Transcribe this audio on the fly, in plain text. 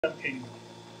thing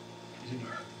is in it.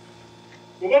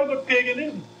 But what about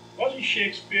paganism? What is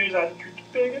Shakespeare's attitude to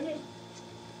paganism?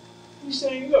 He's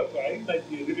saying, look, I might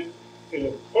be a little,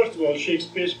 first of all,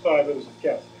 Shakespeare's father was a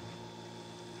Catholic,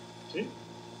 see,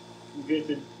 who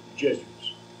hated the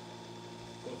Jesuits.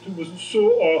 But he wasn't so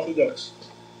orthodox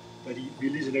that he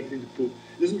believes in everything the Pope.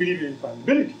 He doesn't believe in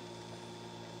infallibility.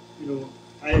 You know,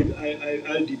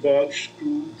 I'll debauch,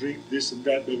 screw, drink this and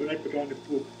that, but when I put on the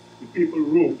Pope, the papal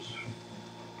robes,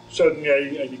 suddenly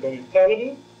I become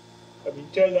infallible. I mean,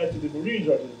 tell that to the Marines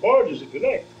or to the Borgias, if you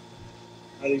like.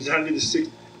 Alexander VI,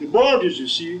 the Borgias, you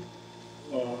see,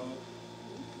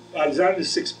 Alexander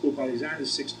VI, Pope Alexander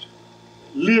VI,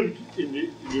 lived in the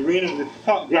reign of the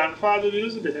grandfather of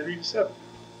Elizabeth, Henry VII.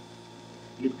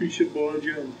 Lucretia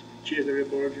Borgia and Cesare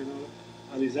Borgia and all that.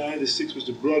 Alexander VI was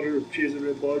the brother of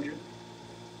Cesare Borgia.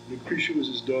 Lucretia was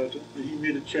his daughter, and he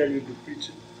made a child with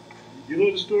Lucretia. You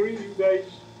know the story, you guys?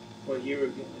 What year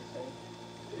again?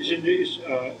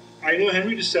 I know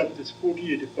Henry VII is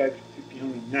 1485 to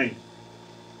 1509.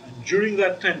 And during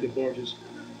that time, the Borgias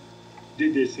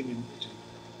did their thing in Italy.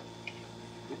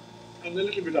 And a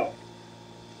little bit out.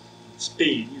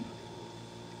 Spain, you know,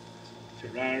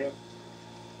 Ferrara.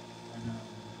 And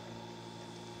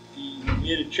he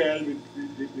made a child with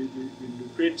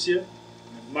Lucrezia,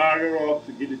 and married her off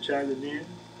to give the child a name.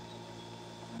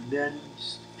 And then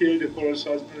killed the first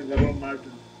husband and never married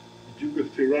the Duke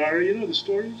of Ferrara. You know the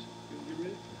stories?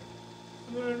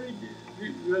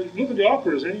 Look at the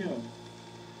operas, anyhow.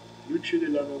 Lucia de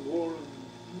Lammermoor.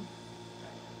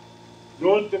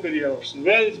 Don't look at the Orson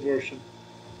Welles version.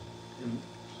 You know.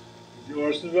 The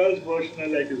Orson Welles version I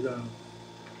like is, well,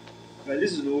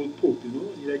 this is an old pope, you know,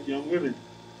 he likes young women.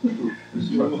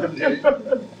 So one day,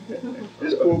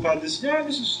 this pope had this,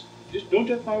 just don't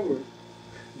take my word.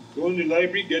 Go in the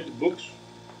library, get the books.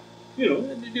 You know,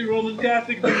 the Roman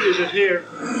Catholic is it here.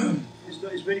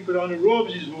 It's when he put on the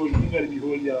robes, he's holy. He's got to be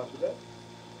holy after that.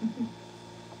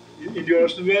 In the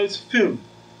Orson Welles film,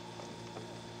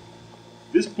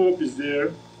 this Pope is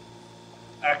there,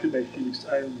 acted by Felix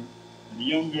Eiler, and the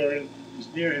young girl is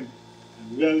near him,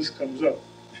 and Wells comes up.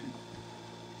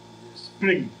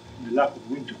 Spring in the lap of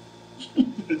winter.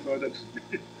 The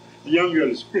young girl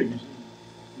is spring,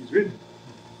 he's winter.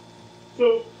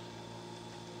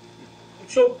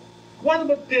 So, what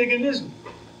about paganism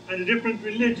and the different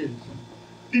religions?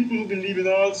 People who believe in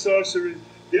all sorts of,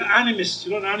 they're animists.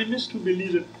 You know, an animist who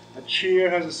believes that a chair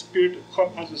has a spirit, a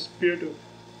cup has a spirit of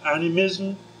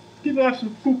animism. People have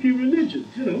some kooky religions,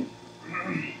 you know.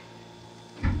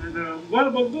 And what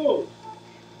about those?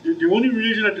 The only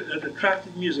religion that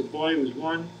attracted me as a boy was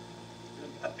one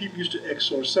that people used to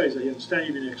exorcise. I understand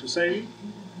you've been exorcising.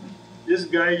 This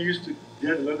guy used to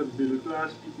get a lot of middle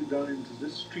class people down into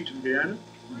this street in Guyana,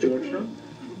 in Georgetown,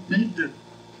 beat them.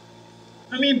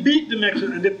 I mean, beat them,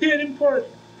 and they paid him for it.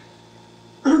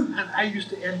 And I used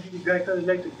to envy the guy because I'd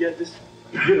like to get this.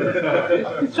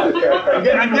 and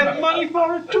get money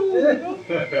for it too, you know.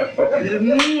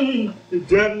 The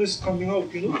devil is coming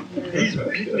out, you know. He's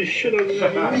beating the shit out of me. I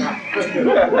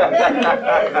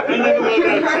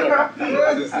never got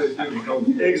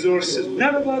that exorcism.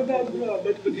 Never got that, but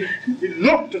it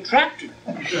looked attractive.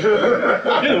 You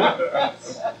know.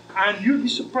 And you'd be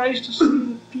surprised to see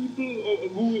the people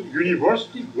who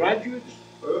university graduates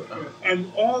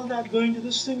and all that going to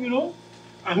this thing, you know.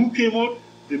 And who came out,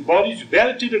 the body's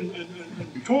belted and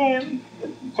torn,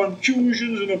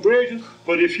 contusions and abrasions,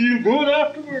 but they feel good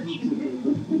afterwards.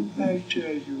 I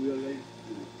tell you,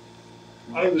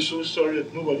 I was so sorry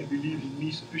that nobody believed in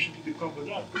me sufficiently to come for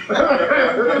that.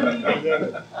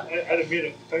 I'd have made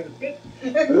a kind of bet.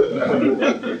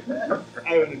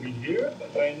 I wouldn't have been here,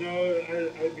 but by now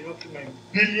I've been up to my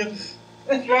billionth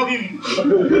flogging.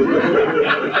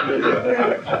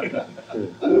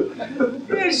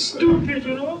 Very stupid,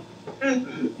 you know.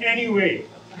 Anyway,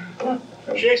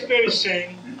 Shakespeare is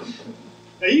saying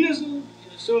that he doesn't,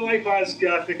 so like us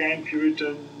Catholic and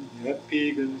Puritan, you have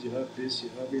pagans, you have this, you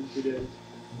have infidels,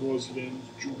 Muslims,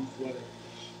 Jews, whatever.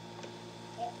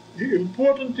 The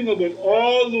important thing about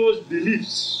all those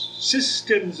beliefs,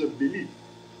 systems of belief,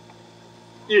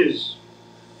 is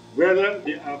whether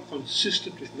they are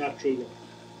consistent with natural law,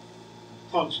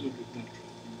 consonant with natural law.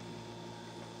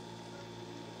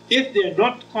 If they are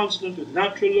not consonant with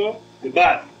natural law, they're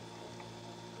bad.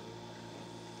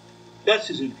 That's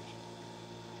his interest.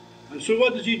 And so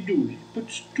what does he do? He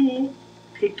puts two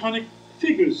Platonic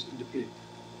figures in the play.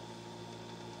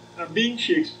 And being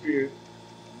Shakespeare,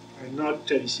 and not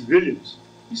Tennessee Williams,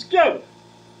 he's clever.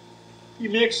 He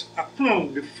makes a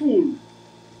clown, the fool,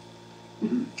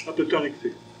 a Platonic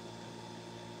figure.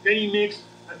 Then he makes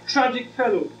a tragic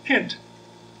fellow, Kent,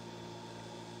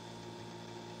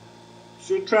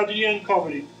 So tragedy and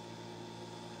comedy,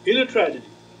 in a tragedy,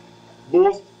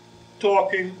 both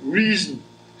talking reason,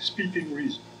 speaking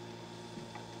reason.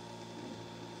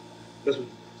 That's what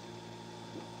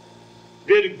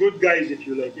they're the good guys, if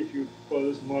you like, if you call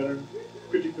this modern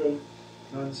critical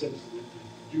nonsense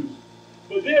Jews.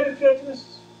 But they're the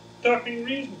Platonists, talking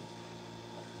reason,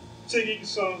 singing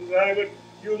songs. But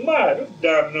you're mad, what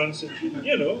damn nonsense,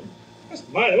 you know. That's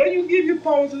mad. Why do you give your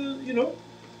power to, you know?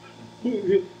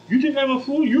 You think I'm a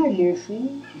fool? You're more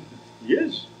fool.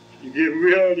 Yes. You gave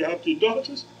away all you have to your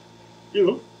daughters. You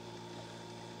know.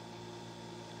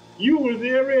 You were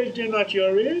their age, they're not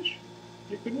your age.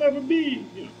 You could never be,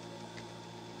 you know.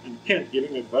 And Kent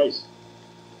giving advice.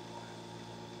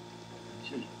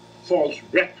 False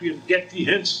recreant, get thee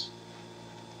hence.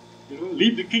 You know,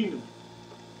 leave the kingdom.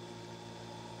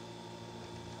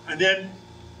 And then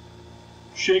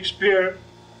Shakespeare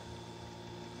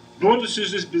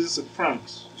notices this business of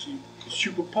France. You see, the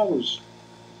superpowers.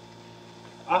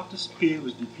 After Spain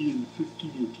was defeated in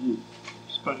 1588,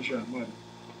 Spanish Armada,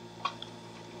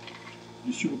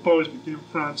 the superpowers became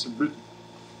France and Britain.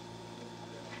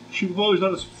 Superpower is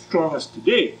not as strong as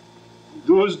today. In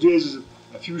those days,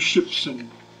 a few ships and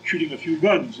shooting a few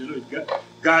guns, you know,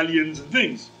 galleons and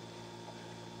things.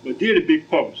 But they're the big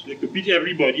powers. They could beat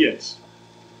everybody else.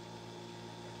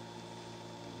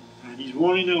 And he's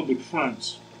warning now about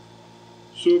France.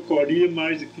 So Cordelia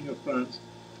marries the king of France.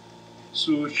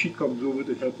 So she comes over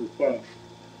to help her father.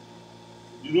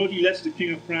 You know what he lets the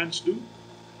king of France do?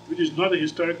 Which is not a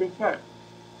historical fact.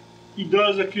 He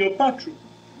does a Cleopatra.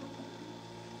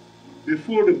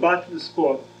 Before the battle is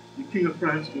fought, the king of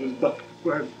France goes back to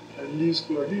France and leaves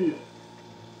Cordelia.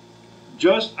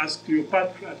 Just as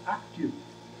Cleopatra at Actium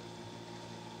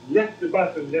left the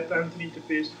battle, left Antony to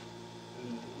face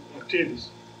Octavius.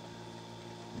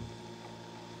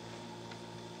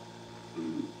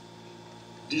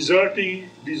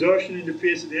 Desertion in the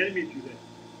face of the enemy, if you like.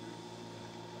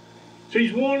 So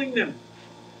he's warning them.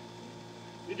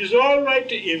 It is all right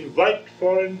to invite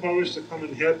foreign powers to come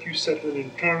and help you settle an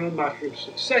internal matter of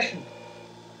succession,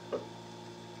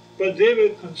 but they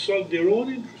will consult their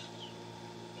own interests.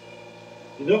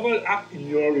 They never act in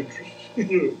your interests.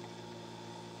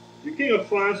 The king of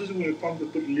France isn't going to come to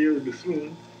put Lear on the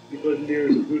throne because Lear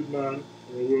is a good man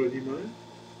or a worthy man.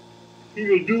 He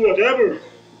will do whatever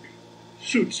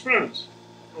suits France.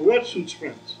 And what suits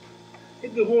France?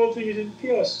 If the whole thing is in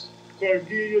chaos,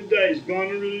 Cordelia dies,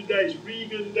 Goneril dies,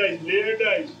 Regan dies, Lear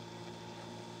dies,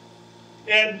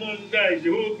 Edmund dies,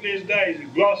 the whole place dies,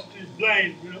 Gloucester is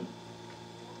blind, you know.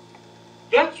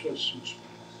 That's what suits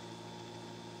France.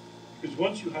 Because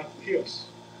once you have chaos,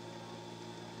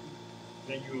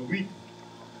 then you're weak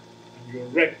and you're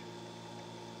wrecked.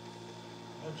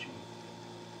 Once you.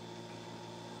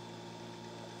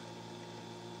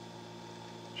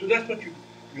 So that's what you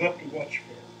have to watch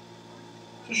for.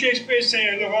 So Shakespeare is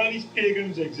saying, look, all these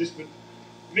pagans exist, but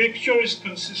make sure it's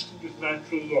consistent with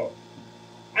natural law.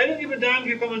 I don't give a damn if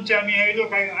you come and tell me, hey,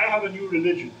 look, I have a new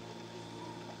religion.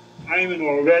 I'm an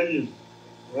Orwellian,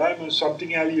 or I'm a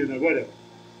something alien, or whatever.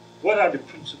 What are the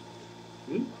principles?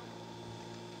 You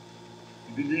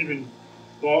believe in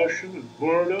abortion and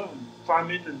murder and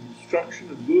famine and destruction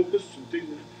and locusts and things.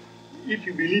 If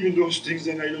you believe in those things,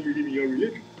 then I don't believe in your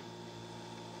religion.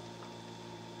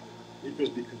 It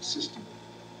must be consistent.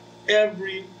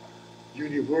 Every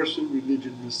universal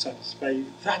religion must satisfy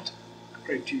that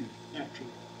criteria,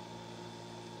 naturally.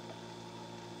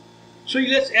 So he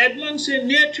lets Edmund say,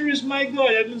 nature is my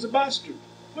God. Edmund's a bastard.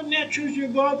 But nature is your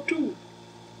God too.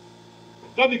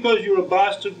 Not because you're a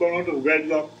bastard born out of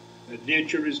wedlock that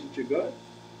nature isn't your God.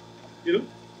 You know?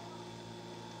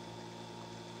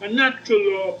 A natural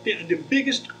law, and the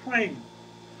biggest crime,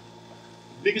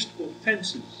 the biggest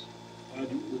offenses are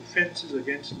the offenses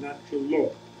against natural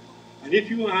law. And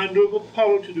if you hand over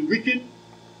power to the wicked,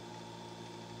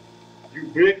 you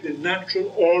break the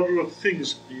natural order of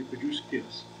things and you produce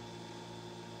chaos.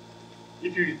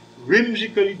 If you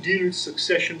whimsically deal with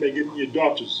succession by giving your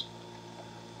daughters,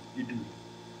 you do.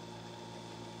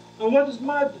 And what is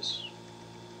madness?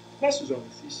 That's his own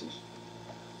thesis.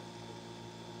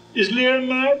 Is Lear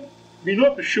mad? We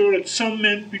know for sure that some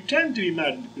men pretend to be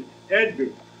mad. Edgar,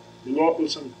 the lawful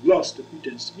son of Gloucester,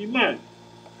 pretends to be mad.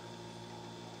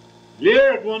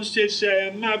 Lear at one stage said, I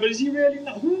am mad, but is he really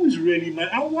mad? Who is really mad?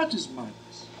 And what is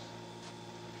madness?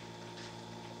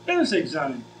 Let us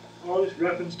examine all this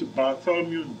reference to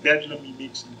Bartholomew and Bedlam he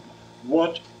makes.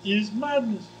 What is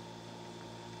madness?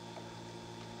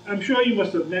 I'm sure you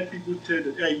must have met people who tell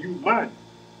that, hey, you mad,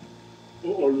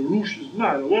 or LaRouche is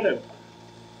mad, or whatever.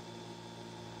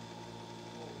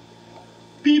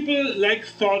 People like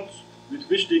thoughts with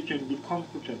which they can be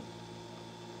comfortable.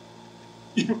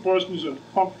 If a person is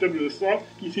uncomfortable with a thought,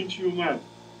 he thinks you're mad.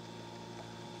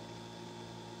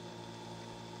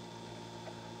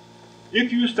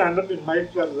 If you stand up in my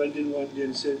class, as I did one day,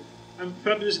 and said, I'm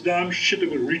fed of this damn shit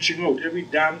about reaching out. Every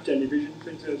damn television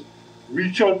thing says,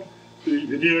 reach out to the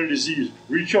venereal disease,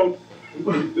 reach out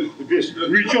to this,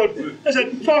 reach out. I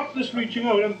said, fuck this reaching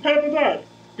out, I'm fed of that.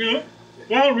 You know?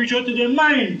 Well, reach out to their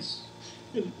minds.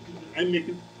 I'm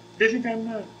making, they think I'm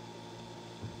mad.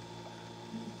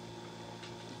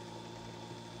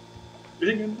 They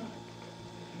think I'm mad.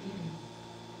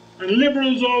 And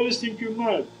liberals always think you're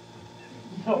mad.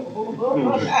 But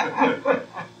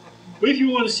if you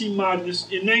want to see madness,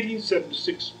 in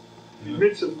 1976, in the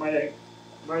midst of my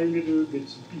little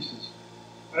bits and pieces,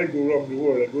 I go around the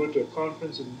world. I go to a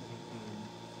conference in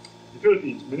the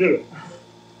Philippines, Manila,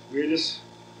 where this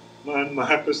man,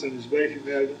 Marcos, and his wife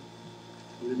Imelda,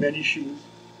 with many shoes.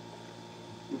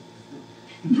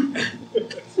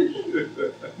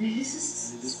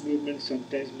 This movement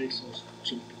sometimes makes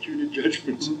some peculiar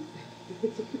judgments.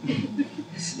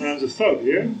 This man's a thug,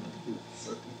 yeah?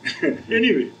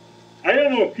 Anyway, I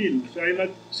don't know Pino, so I'm not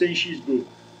saying she's good.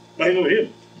 But I know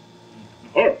him.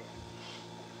 Her.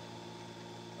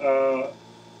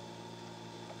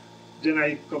 Then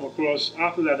I come across,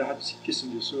 after that I had to see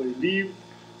Kissinger, so I leave.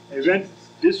 I went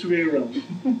this way around.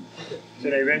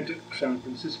 Then I went to San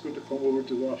Francisco to come over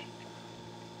to Washington.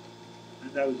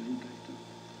 And that was the route I took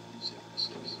in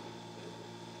 76.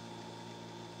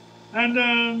 And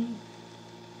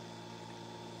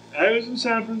I was in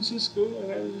San Francisco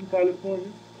and I was in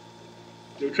California.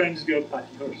 They were trying to get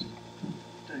Patty Hearst.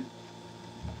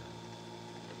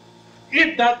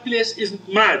 If that place isn't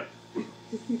mad,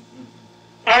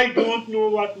 I don't know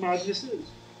what madness is.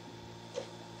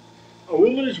 A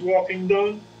woman is walking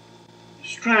down the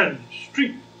Strand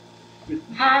street with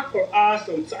half her ass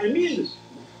outside. I mean this.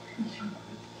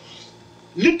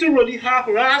 Literally half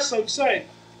her ass outside.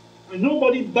 And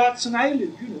nobody bats an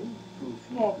eyelid, you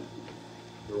know.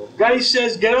 Guy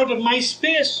says, get out of my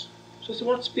space. So I said,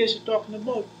 what space are you talking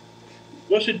about?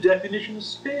 What's your definition of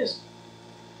space?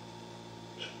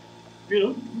 You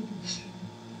know?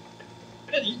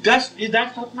 Is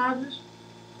that not madness?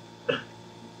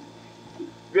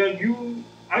 Well,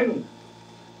 I don't know.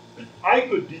 I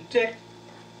could detect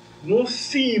no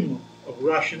theme of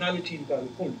rationality in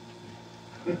California.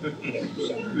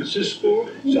 San Francisco,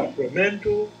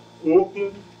 Sacramento,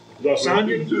 Oakland, Los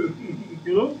Angeles, you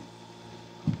know?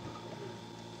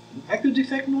 I could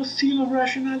detect no theme of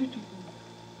rationality.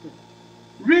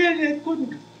 Really, I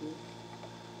couldn't.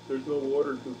 There's no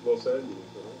water to Los Angeles,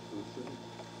 to the city.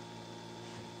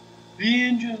 The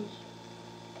angels.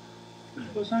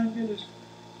 Los Angeles.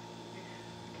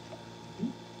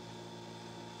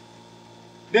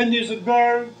 Then there's a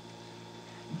girl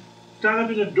stand up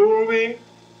in a doorway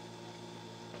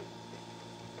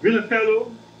with a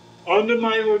fellow under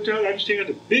my hotel. I'm staying at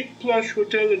a big plush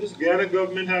hotel that this Ghana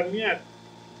government had me at,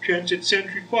 Transit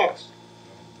Century Fox.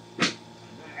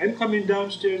 I'm coming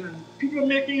downstairs and people are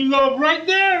making love right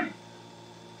there.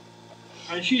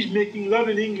 And she's making love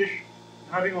in English,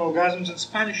 having orgasms in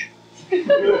Spanish.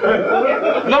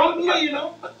 Loudly, you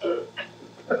know.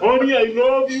 Honey, I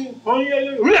love you. Honey, I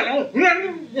love you.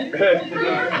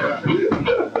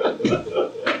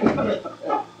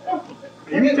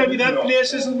 You tell me that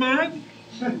place isn't mad?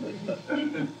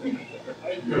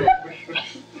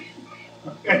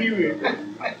 Anyway,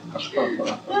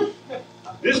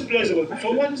 this place about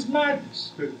so what is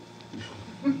madness? The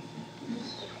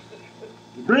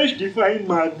British define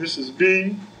madness as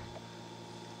being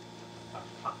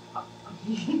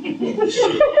he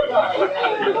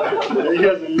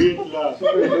has a late laugh.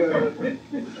 That's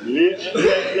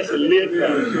a late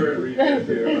laugh.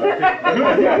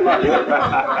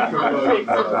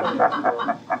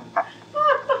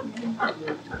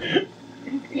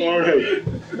 All right.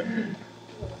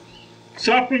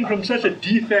 Suffering from such a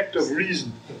defect of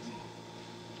reason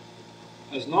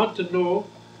as not to know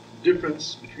the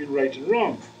difference between right and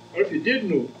wrong. Or if you did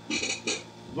know,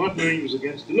 not knowing was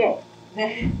against the law.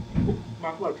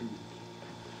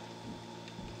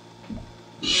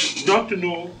 Not to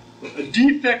know a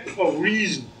defect of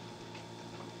reason.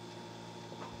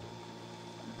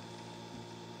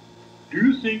 Do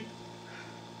you think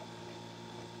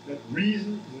that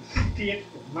reason is a state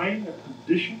of mind, a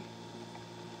condition?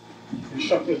 You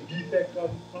suffer a defect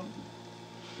of it,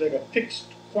 like a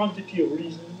fixed quantity of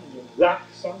reason and you lack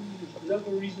some. Is that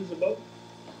what reason is about?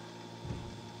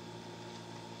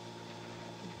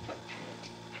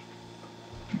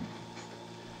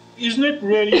 Isn't it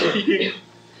really speaking?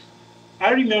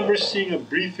 I remember seeing a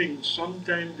briefing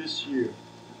sometime this year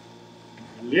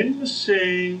Lynn was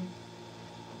saying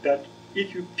that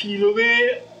if you peel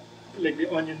away, like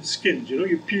the onion skins, you know,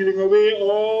 you're peeling away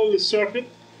all the surface,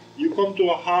 you come to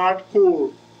a hard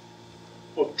core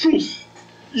of truth,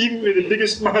 even with the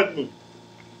biggest madman.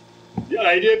 The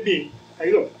idea being,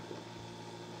 hey, look,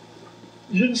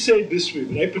 you didn't say it this way,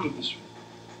 but I put it this way.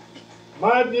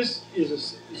 Madness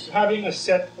is having a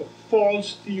set of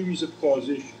false theories of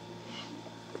causation.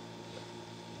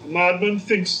 A madman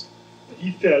thinks that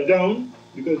he fell down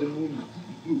because the moon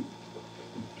is blue.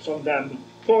 Some damn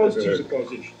false theories of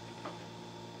causation.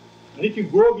 And if you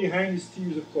go behind these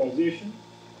theories of causation,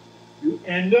 you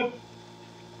end up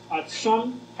at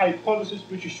some hypothesis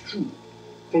which is true,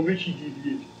 from which he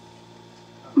deviated.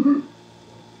 With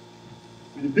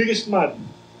the biggest madman.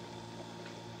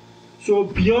 So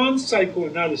beyond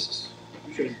psychoanalysis,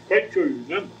 which I'm quite sure you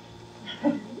remember,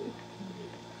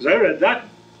 because I read that,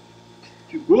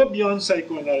 if you go beyond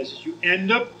psychoanalysis, you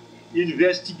end up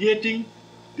investigating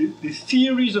the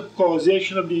theories of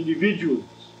causation of the individuals.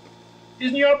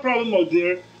 Isn't your problem out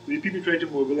there with people trying to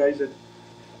mobilize that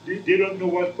they don't know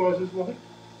what causes what?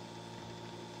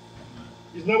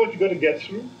 Isn't that what you got to get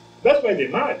through? That's why they're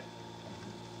mad.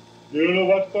 They don't know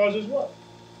what causes what.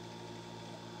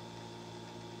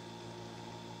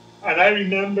 And I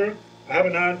remember, I have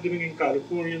an aunt living in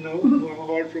California now, who I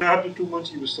heard from. After 2 months,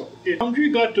 he was suffocated.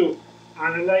 We got to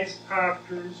analyze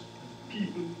characters,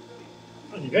 people,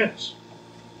 and events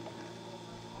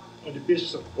on the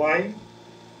basis of why,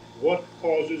 what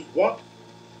causes what.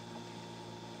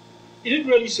 It isn't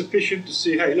really sufficient to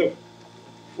say, hey, look,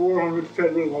 400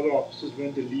 federal and other officers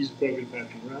went to Leesburg and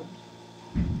Baton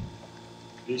Rouge.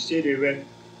 They say they went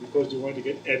because they wanted to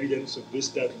get evidence of this,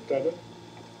 that, and the other.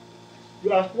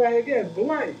 You ask why again, but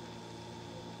why?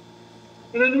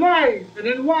 And then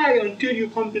why, until you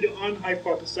come to the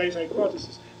unhypothesized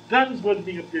hypothesis. That is what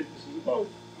being a business is about.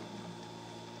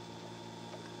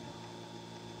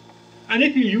 And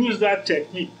if you use that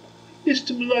technique,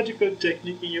 epistemological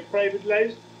technique in your private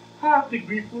lives, half the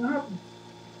grief will happen.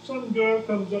 Some girl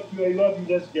comes up to you, I love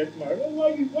you, let's get married. Well,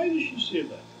 why did she say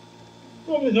that?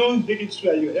 Well, we don't think it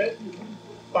swell your head, you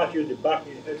pat you in the back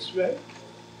of your head swell.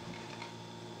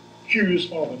 Curious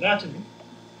form of anatomy.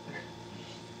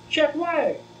 Check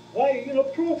why. Why,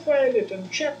 profile it and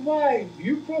check why. Do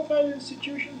you profile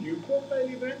institutions? Do you profile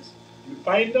events? Do you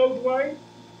find out why?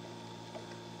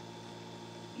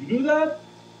 You do that?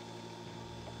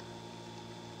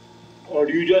 Or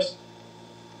do you just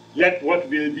let what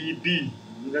will be?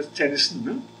 That's Tennyson,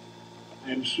 no?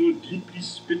 I am so deeply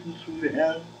smitten through the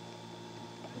helm,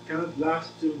 I cannot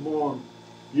last till morn.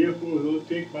 Therefore, Lord,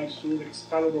 take my sword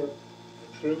Excalibur,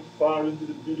 throw far into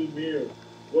the middle mere.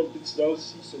 What didst thou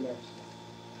see, Sir Lancelot?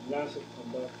 And Lancelot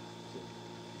come back.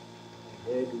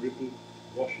 I heard the ripple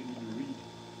washing in the reed,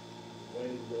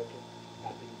 wild water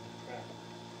lapping in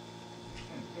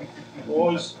the crack.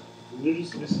 All's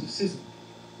religious mysticism.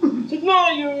 Said, no,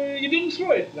 you didn't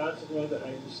throw it. Lancelot wanted to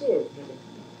hide the sword.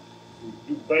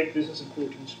 Do bike business in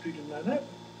 14th Street in Manhattan.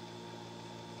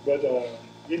 But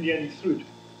in the end, he threw it.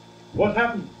 What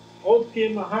happened? Out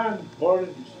came a hand,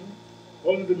 Marlin, you see,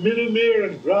 out of the middle mirror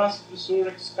and grasped the sword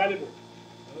Excalibur.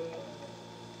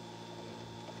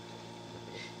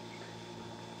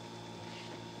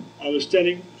 I was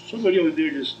telling somebody over there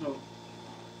just now.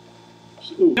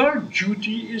 So, your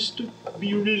duty is to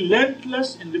be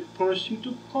relentless in the pursuit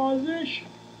of causation.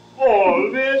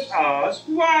 Always ask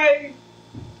why.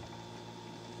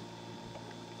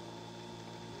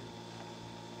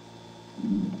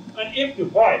 And if the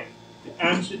why, the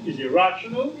answer is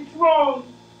irrational, it's wrong.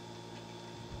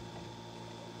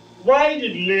 Why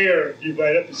did Lear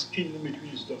divide up his kingdom between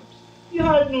his daughters? He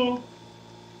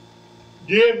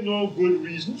gave no good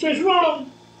reason, so it's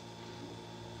wrong.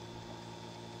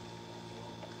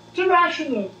 It's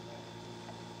irrational.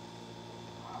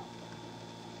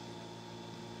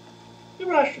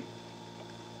 Irrational.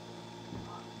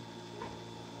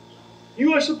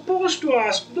 You are supposed to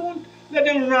ask, don't let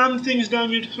them ram things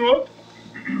down your throat.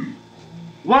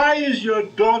 Why is your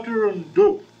daughter on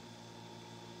dope?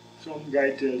 Some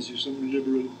guy tells you, some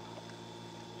liberal,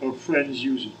 her friends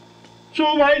use it.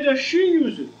 So why does she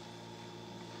use it?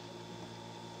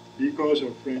 Because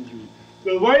her friends use it.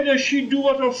 Well, why does she do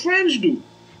what her friends do?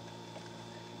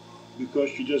 Because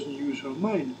she doesn't use her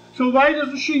mind. So why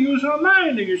doesn't she use her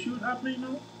mind? Do you see what's happening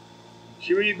now?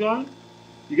 See where you're going?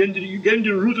 You're getting to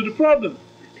the root of the problem.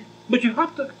 But you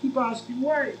have to keep asking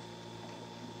why.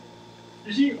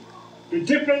 You see, the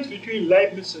difference between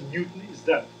Leibniz and Newton is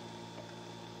that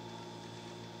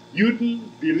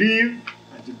Newton believed,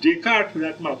 and Descartes for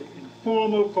that matter, in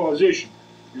formal causation.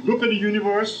 You look at the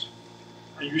universe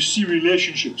and you see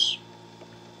relationships.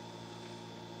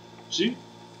 See?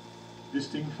 This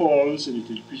thing falls and it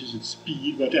increases its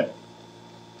speed, whatever.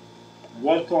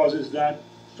 What causes that?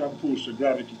 Some force of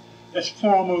gravity. That's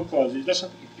formal causes, that's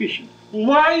not efficient.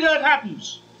 Why that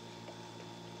happens?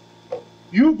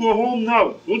 You go home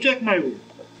now, don't take my word.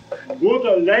 Go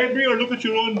to a library or look at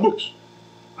your own books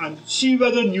and see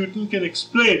whether Newton can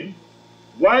explain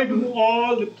why do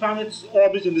all the planets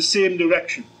orbit in the same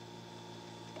direction.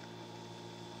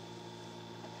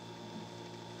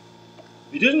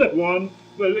 It isn't that one,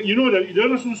 well, you know that it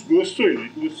doesn't go so,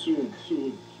 it goes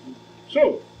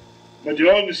so. But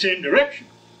they're all in the same direction.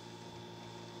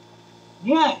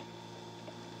 Why?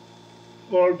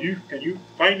 Or can you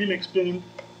find him explaining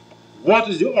what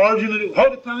is the origin of how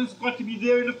the planets got to be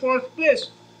there in the first place?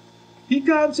 He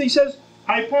can't say, he says,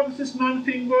 hypothesis non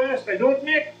fingo est. I don't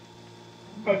make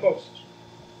hypothesis.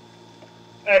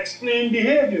 I explain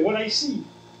behavior, what I see.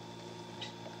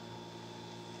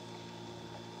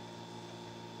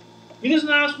 He doesn't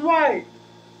ask why.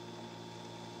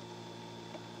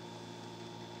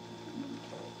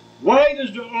 Why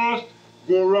does the earth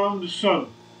go around the sun?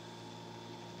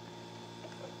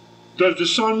 Does the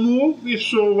sun move? If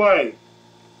so, why?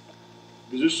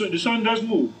 The sun does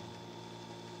move.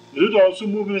 Does it also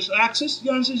move in its axis?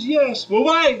 The answer is yes. But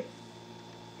why?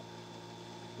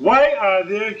 Why are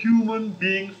there human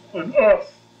beings on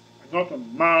Earth and not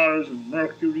on Mars and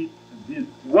Mercury and Venus?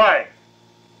 Why?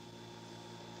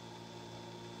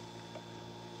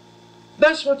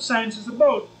 That's what science is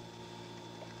about.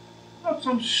 Not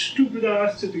some stupid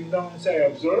ass sitting down and say, I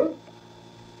observe.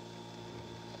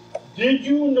 Did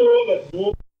you know that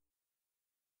no